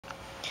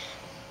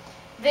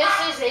This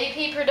is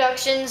AP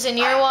Productions, and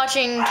you're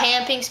watching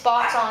camping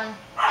spots on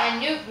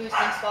and nuke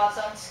boosting spots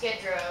on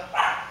Skidrow.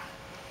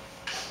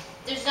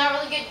 There's not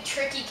really good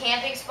tricky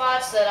camping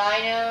spots that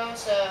I know,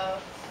 so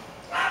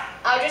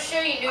I'll just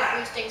show you nuke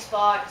boosting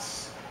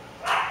spots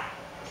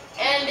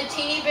and a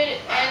teeny bit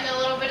and a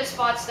little bit of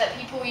spots that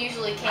people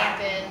usually camp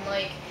in.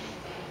 Like,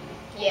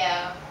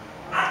 yeah.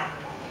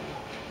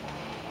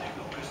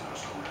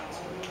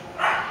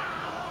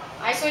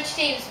 I switched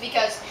teams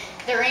because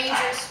the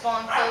Rangers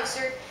spawn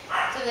closer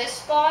to this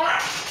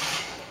spot.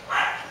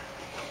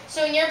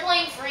 So when you're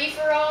playing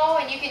free-for-all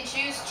and you can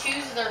choose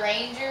the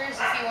Rangers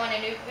if you want a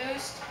nuke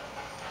boost,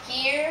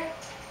 here,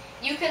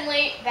 you can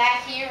lay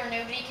back here where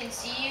nobody can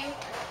see you,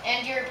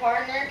 and your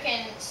partner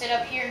can sit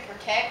up here and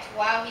protect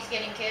while he's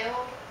getting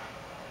killed.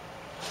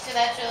 So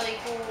that's really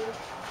cool.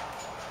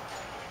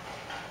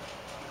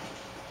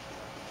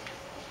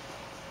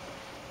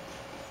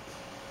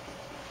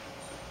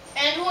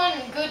 And one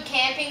good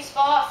camping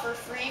spot for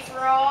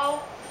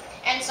free-for-all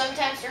and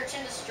sometimes search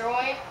and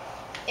destroy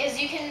is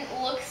you can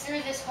look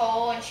through this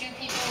hole and shoot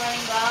people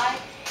running by,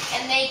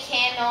 and they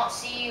cannot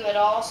see you at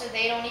all, so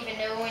they don't even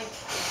know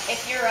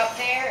if you're up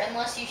there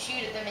unless you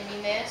shoot at them and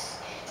you miss,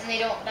 and they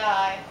don't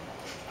die.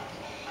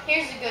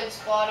 Here's a good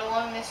spot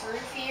along this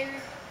roof here.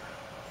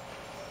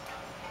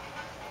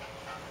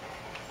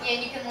 Yeah,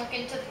 and you can look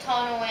into the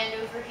tunnel and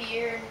over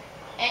here,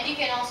 and you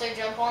can also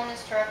jump on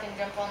this truck and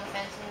jump on the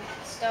fence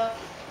and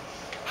stuff.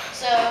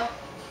 So,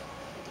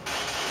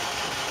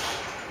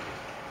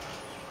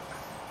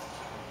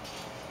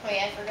 wait,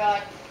 I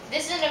forgot.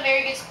 This isn't a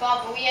very good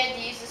spot, but we had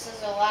to use this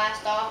as a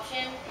last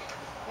option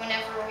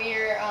whenever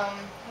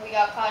we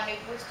got caught nuke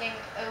boosting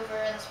over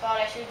in the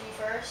spot I showed you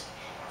first.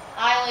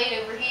 I laid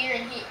over here,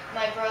 and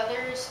my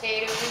brother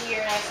stayed over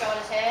here, and I shot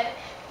his head,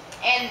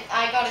 and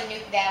I got a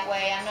nuke that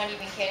way. I'm not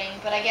even kidding,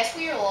 but I guess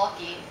we were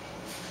lucky.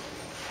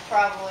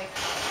 Probably.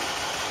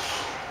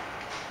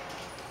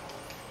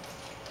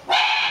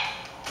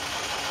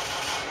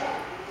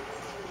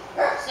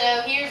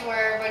 So here's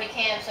where everybody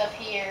camps up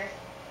here.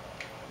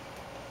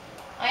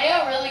 I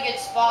know a really good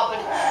spot,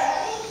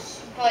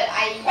 but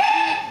I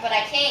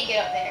can't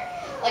get up there.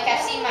 Like,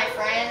 I've seen my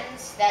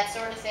friends, that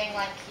sort of thing.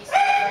 Like, you see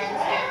your friends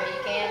do it, but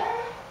you can't.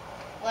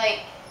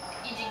 Like,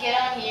 you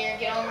get on here,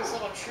 get on this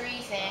little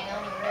tree thing. I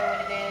don't even know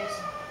what it is.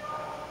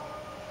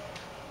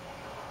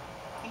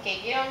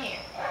 Okay, get on here.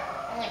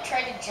 And like,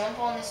 try to jump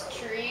on this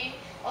tree.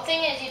 Well, the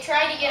thing is, you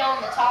try to get on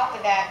the top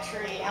of that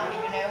tree. I don't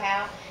even know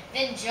how.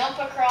 Then jump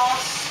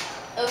across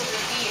over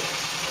here.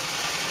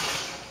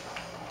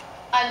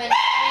 I've been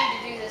trying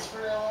to do this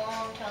for a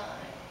long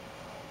time.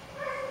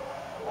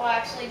 Well,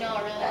 actually,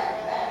 not really for a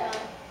long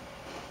time.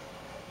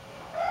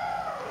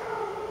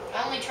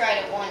 I only tried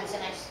it once,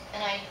 and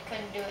I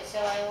couldn't do it, so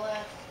I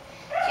left.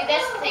 See,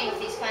 that's the thing with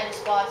these kind of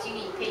spots. You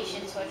need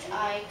patience, which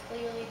I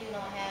clearly do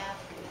not have.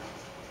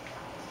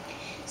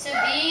 So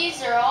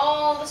these are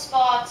all the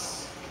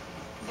spots,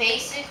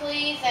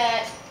 basically,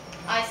 that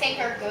I think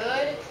are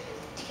good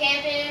to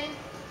camp in.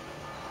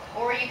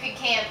 Or you could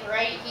camp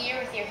right here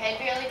with your head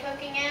barely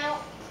poking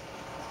out.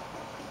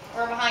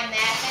 Or behind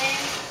that thing.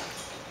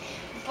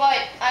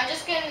 But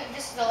this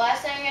is the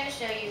last thing I'm going to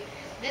show you.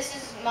 This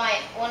is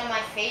one of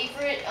my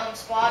favorite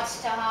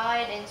spots to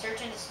hide and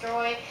search and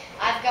destroy.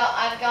 I've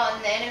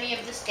gotten the enemy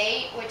of the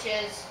state, which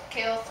is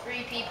kill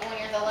 3 people when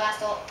you're the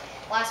last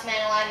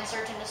man alive and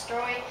search and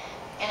destroy.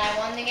 And I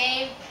won the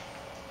game.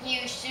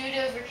 You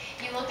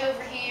look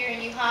over here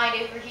and you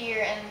hide over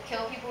here and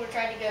kill people who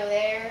tried to go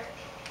there.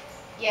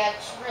 Yeah,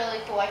 it's really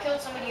cool. I killed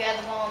somebody who had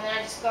the bomb, and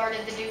I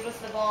discarded the dude with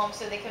the bomb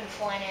so they couldn't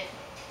plant it.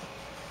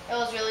 It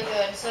was really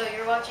good. So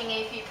you're watching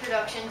AP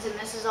Productions, and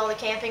this is all the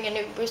camping and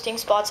nuke boosting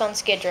spots on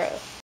Skidrow.